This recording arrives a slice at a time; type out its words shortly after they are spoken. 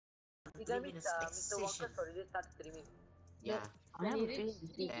You 3 can miss minutes next Mr. session. Walkerzz already start streaming. Yeah. I have a When feeling this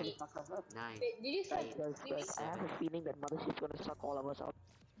is gonna 10, suck us up. 9, Wait, did you start 8, streaming? I have a 7. feeling that Mothership's gonna suck all of us up.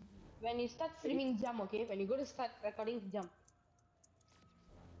 When you start streaming, jump, okay? When you go to start recording, jump.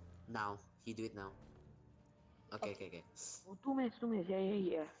 Now. He do it now. Okay, okay, okay. Oh, 2 minutes, 2 minutes.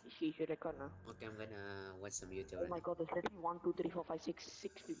 Yeah. She should record now. Okay, I'm gonna watch some YouTube Oh right my now. god, there's literally 1, 2, 3, 4, 5,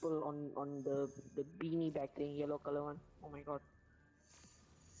 6 people on the beanie bag thing, yellow color one. Oh my god.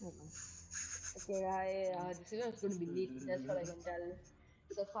 Oh my. Okay, this season is going to be lit. That's what I can tell.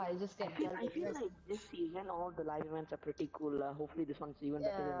 So far, I just can tell. I feel like this season all the live events are pretty cool. Hopefully this one's even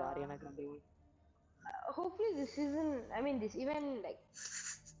better than the Ariana Grande one. Hopefully this season, I mean this event like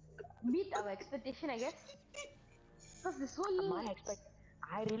beat our expectation, I guess. Because this whole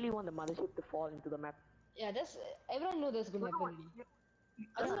I really want the mothership to fall into the map. yeah, that's everyone knows that's gonna happen.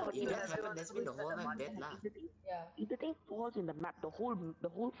 I don't know. If that happened, that's been the whole map dead lah. Yeah. If the thing falls in the map, the whole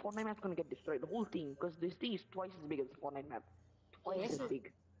Fortnite map's gonna get destroyed. The whole thing, because this thing is twice as big as the Fortnite map. Twice as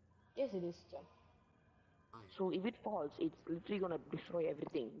big. Yes, it is, John. So if it falls, it's literally gonna destroy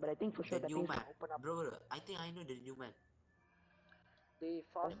everything. But I think for sure The that new thing's gonna map. open up. Bro, I think I know the new map. The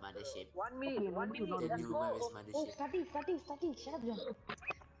first The mothership. 1 minute, Okay, 1 maybe minute. not The Let's new go. map is Oh, mothership. starting. Shut up, John.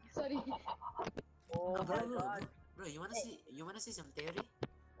 Sorry. Oh my Bro, god. bro, you wanna see some theory?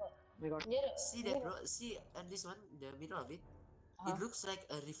 Oh my god. Yeah, See that, bro? See on this one, the middle of it. It looks like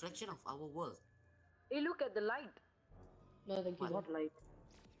a reflection of our world. Hey, look at the light. No, thank you. What?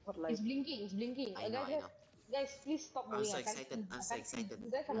 What light? It's blinking. I know. Guys, please stop I'm moving. so I can't excited. see. I'm so excited.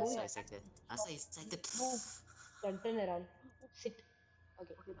 You guys are I'm moving. so excited. I'm so excited. Turn around. Sit.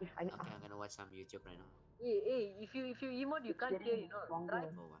 Okay. Okay, Okay, I'm gonna watch some YouTube right now. Hey, if you emote, you can't hear, you know. Try.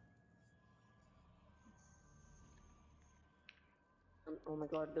 For what? Oh my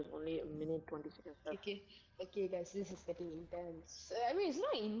god, there's only a minute 20 seconds left. Okay, guys, this is getting intense. I mean, it's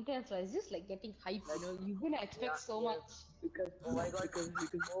not intense, right? It's just like getting hyped. You know, you're gonna expect so much. Because Oh my god.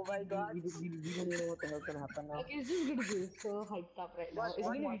 Oh my god. we don't even know what the hell's gonna happen now. Like, it's just gonna be so hyped up right now. It's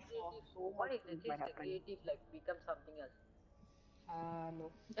gonna be So What much if things the might happen. creative like become something else?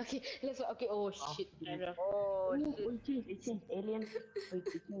 no. Okay, okay. Oh shit. Oh It shit. changed. Alien. Wait,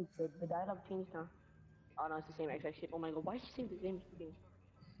 it changed. The dialogue changed now. Oh no, it's the same exact shit. Oh my god, why is she saying the same thing?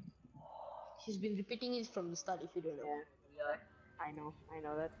 She's been repeating it from the start. If you don't know. Yeah. I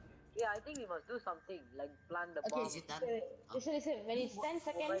know that. Yeah, I think we must do something like plant the Okay. bomb. Is it done? Listen. When it's 10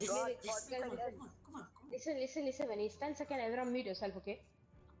 seconds, my god, wait, 40 guys, seconds. Come on. listen. When it's 10 seconds, everyone mute yourself, okay?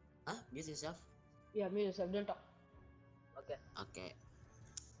 Huh? Mute yourself? Yeah, mute yourself. Don't talk. Okay. Okay.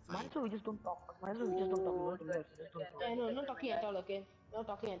 Might Fine. as well we just don't talk. Yeah, no, not talking at all, okay? No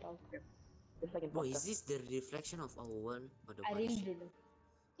talking at all. Just like in Bro, is podcast. this the reflection of our world or the I really mothership? don't know.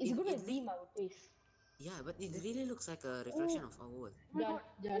 It's gonna beam our face. Yeah, but it really looks like a reflection of our world. John,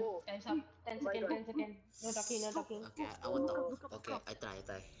 Oh. time's up. 10 seconds. No talking. Okay, I will talk. Okay, I try.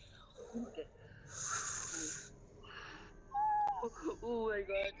 Okay. Oh my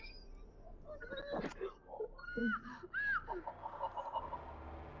god.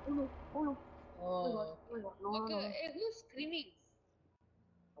 Oh no. Oh. No. Hey, who's screaming?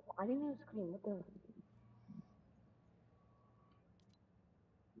 I didn't even scream. What the?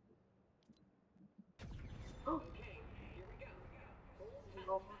 Okay, here we go.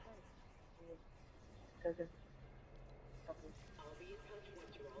 Okay. I'll be in touch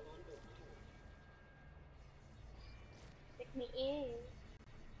once you're all on board. Take me in.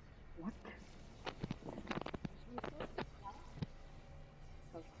 What?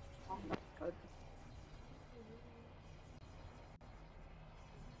 Oh my god.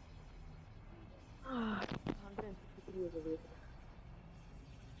 Ah, 153 years away.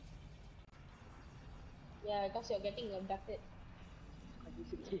 Yeah, because you're getting abducted.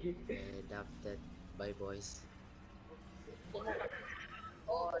 Adapted by boys. Oh no.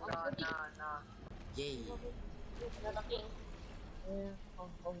 Yay. No talking.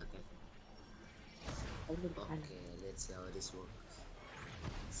 Okay, let's see how this works.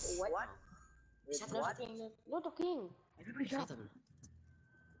 What? Shut No up. talking. No talking. Everybody shut Shut up.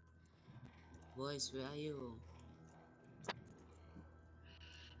 Boys, where are you?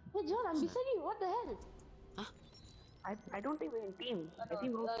 Hey John, I'm beside you. What the hell? Huh? I don't think we're in teams. I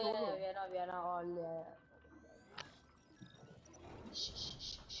think we're all solo. We are not all.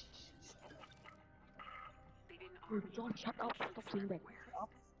 They didn't Dude, John, shut up. Stop saying that. Shut up.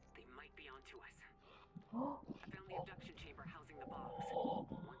 They might be onto us. Oh, Found the abduction chamber housing the bombs.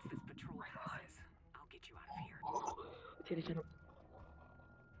 Once this patrol passes, I'll get you out of here. shut up.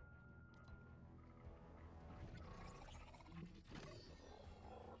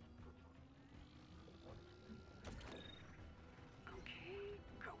 Okay,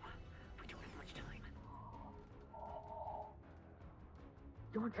 go.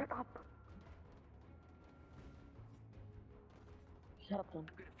 John, shut up. Shut up, John.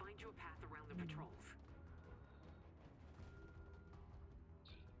 I'm gonna find you a path around the patrols.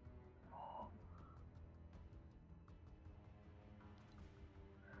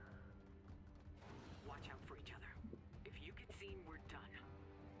 Watch out for each other. If you get seen, we're done.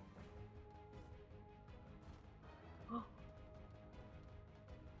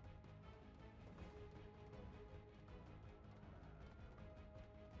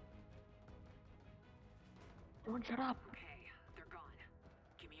 John, shut up. Okay, they're gone.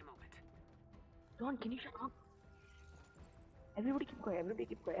 Give me a moment. John, can you shut up? Everybody keep quiet. Everybody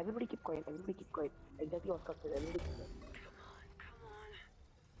keep quiet. Everybody keep quiet. Everybody keep quiet. Exactly what Scott said. Everybody keep quiet. Come on.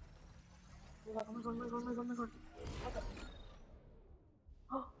 Oh my god, oh my god, oh my god, oh my god.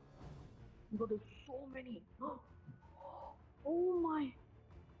 Oh my god, there's so many. Oh my.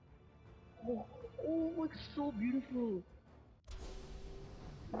 Oh, it's so beautiful.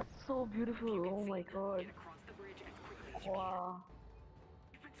 It's so beautiful. You can Oh see my it. god. Get across the bridge as quickly as you can. Wow.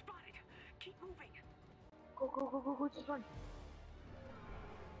 You've been spotted. Keep moving. Go, go, go, go, go, just run.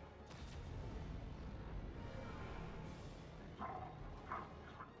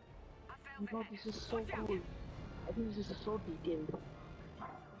 Oh my god, this is so cool. I think this is so detailed.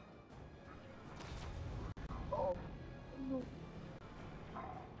 Oh no.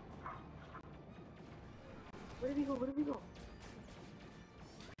 Where did we go? Where did we go?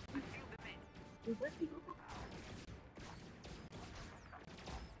 Where did we go?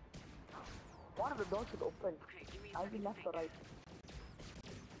 One of the doors should open. Okay, give me a I'll be second left to or think. right.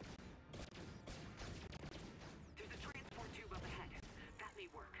 There's a transport tube up ahead. That may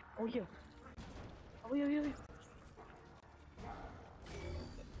work. Oh yeah. Oh yeah, yeah, yeah.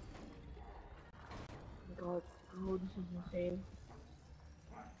 Oh my god, oh this is insane.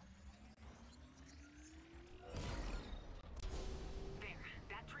 There.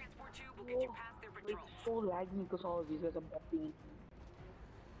 That transport tube will get you past their It's patrols. so laggy because all of these guys are bumping.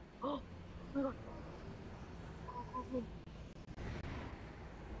 Oh my god. Go, go, go.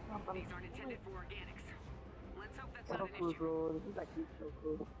 These aren't intended for organics. Let's hope that's not So an cool, issue. bro. This is actually so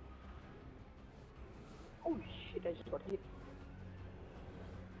cool. Oh shit! I just got hit.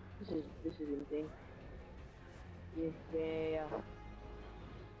 This is insane. Yeah, yeah, yeah.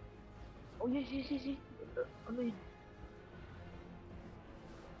 Oh yes, yes, yes, yes. Oh no.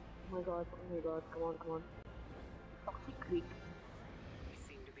 Oh my god! Oh my god! Come on, come on. Toxic Creek. You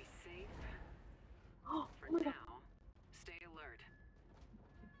seem to be safe. Oh For my god! now, stay alert.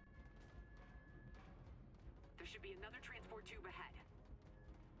 There should be another transport tube ahead.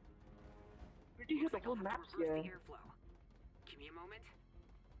 Pretty sure Looks the like whole I'll have to map's reverse here. the airflow. Give me a moment.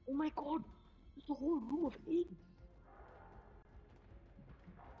 Oh my god! There's a whole room of eggs.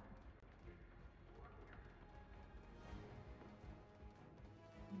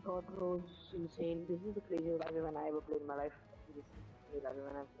 God, bro, this is insane. This is the craziest Raven I ever played in my life. This is the craziest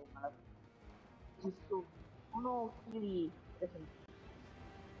Raven I've played in my life. This is so. Oh no, Keely! Listen.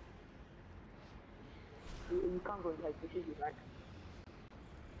 You can't go inside, you should be back.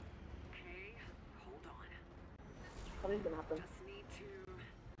 Okay, hold on. Something's gonna happen. Just need to.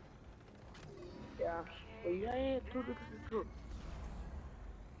 Yeah. Oh, yeah, yeah, true, true, true, true.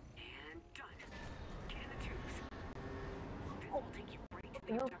 And done. Get in the tubes. This will take you right to What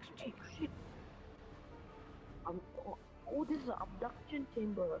the the hell? abduction Oh, chamber. shit. Oh, this is an abduction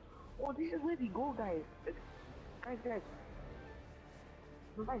chamber. Oh, this is where we go, guys. Guys.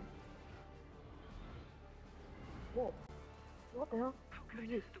 No, guys. Whoa. What the hell? What is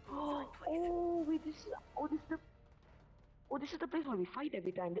this? The bullets are in place. Oh, wait, this is the place where we fight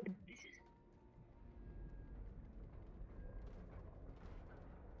every time. This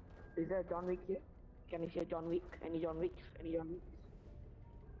is there a John Wick here? Can I see a John Wick? Any John Wicks? Any John Wicks?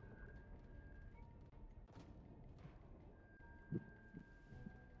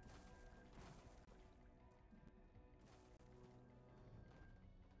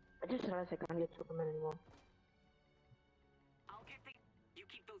 I just realized I can't get Superman anymore. I'll get the. You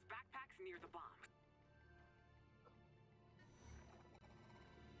keep those backpacks near the bombs.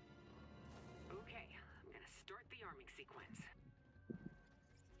 Okay, I'm gonna start the arming sequence.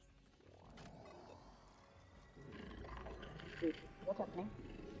 Wait, what's happening?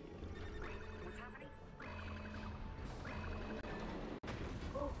 What's happening?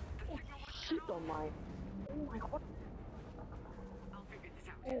 Oh, shit on my. Oh my god. I'll figure this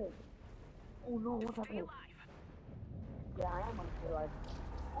out. Oh no, what's Stay happening? alive. Yeah, I am still alive.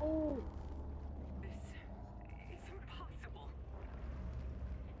 Oh, This is impossible.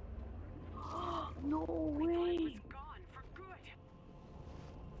 no We thought it way. was gone for good.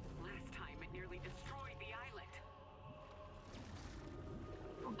 Last time it nearly destroyed the island.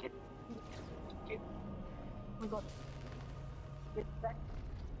 my god. Get back.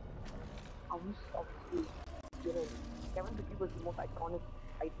 House of Steel. You know, Kevin the Cube was the most iconic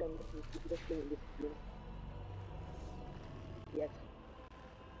item that is the best thing in this game. Yes.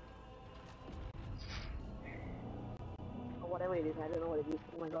 Or whatever it is, I don't know what it is.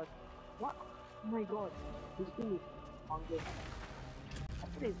 Oh my god. What? Oh my god. This thing is on this. I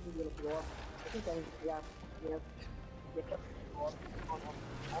think it's gonna blow up. I think I yeah. Get up. Blow up. Oh no.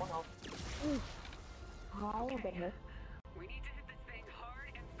 Oh no. Ooh. How the heck? We need to hit this thing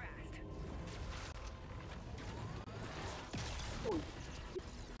hard and fast. Oh.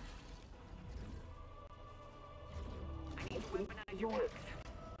 I need to weaponize your packs.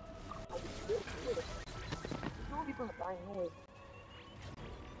 No people are dying, no way.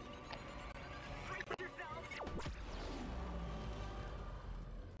 Brace yourselves.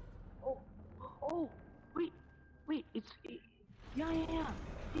 Oh, oh, wait, it's, yeah.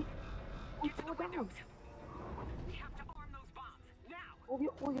 See, Get to the windows. We have to arm those bombs now. oh,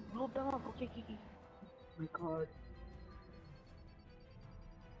 you blew them up, okay. Oh my god.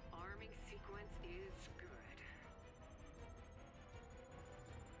 Arming sequence is good.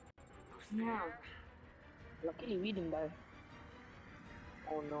 Almost Yeah. there. Luckily we didn't die.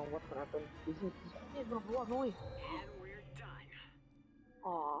 Oh no, what's gonna happen? This thing is gonna blow up, no way. And we're done.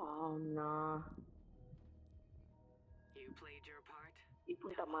 Oh, nah. You played your part. Y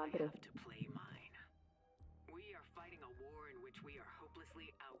puta Now I madre. have to play mine. We are fighting a war in which we are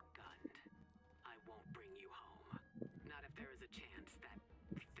hopelessly outgunned. I won't bring you home. Not if there is a chance that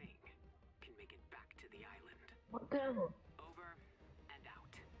thing can make it back to the island. What the hell? Over and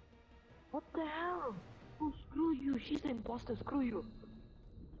out. What the hell? Oh, screw you, she's the imposter, screw you.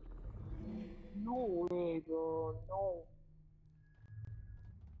 No way, bro, no.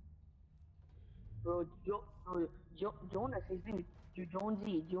 Bro, Jonas, his name is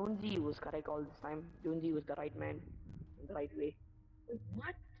Jonesy. Jonesy was correct all this time. Jonesy was the right man, the right way. Wait,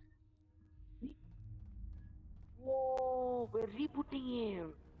 what? We- Whoa, we're rebooting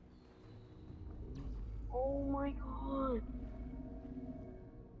him. Oh my god.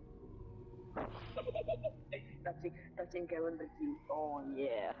 touching Kevin the Cube. Oh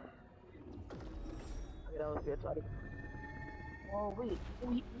yeah. Okay, that was weird, sorry. Oh wait.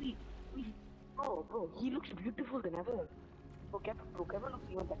 Bro, he looks beautiful than ever. Kevin looks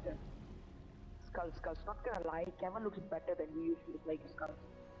even better. Skulls. Not gonna lie, Kevin looks better than he used to look like. Skulls.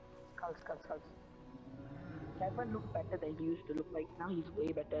 Kevin looks better than he used to look like. Now he's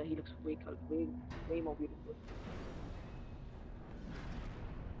way better. He looks way more beautiful.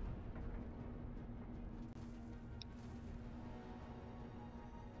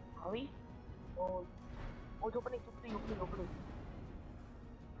 Are we? Oh, it's opening.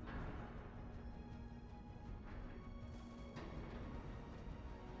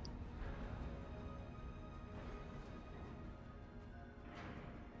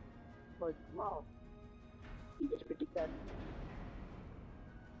 But wow, he just predict that.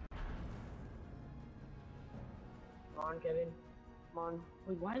 Come on, Kevin. Come on.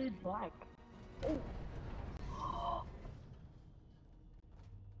 Wait, why is it black? Oh.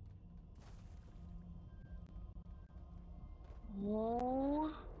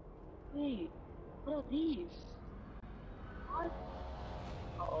 Oh. Wait, what are these? What?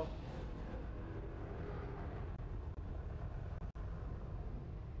 Uh-oh.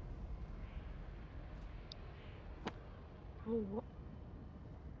 Oh, what?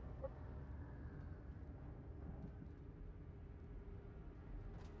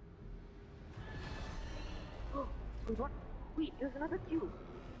 Oh, wait, what? Wait, there's another cube.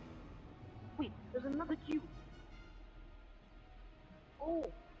 Oh,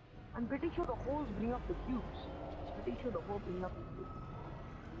 I'm pretty sure the holes bring up the cubes.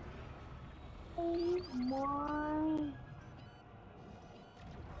 Oh my.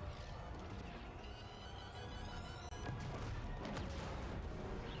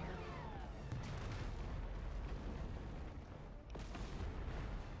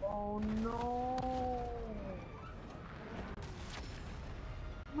 Oh no.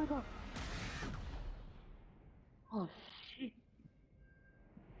 Oh my god. Oh shit.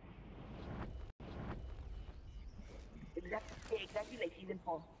 Exactly like season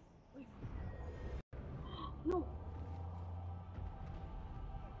 4. Wait. No.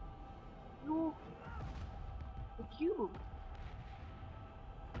 The cube.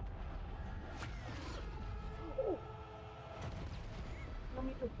 Oh. Let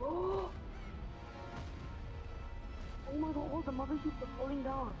me just. Oh my god, all the motherships are falling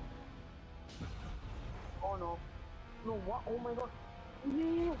down. Oh no. No, what? Oh my god.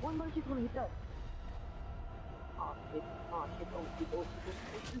 Yeah, one mothership's gonna hit us. Oh shit.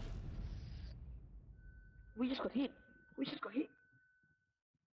 We just got hit. We just got hit.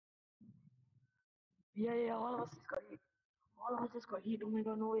 Yeah, all of us just got hit. All of us just got hit. Oh my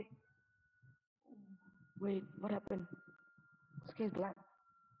god, no way. Wait, what happened? Sky is black.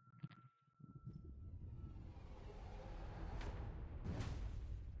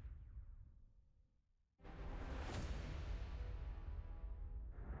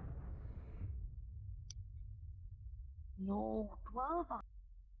 No, 12.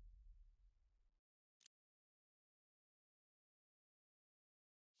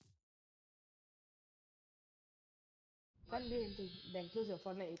 Can't do anything. Then close your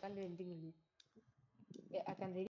Fortnite. You can't do anything with me. Yeah, I can read.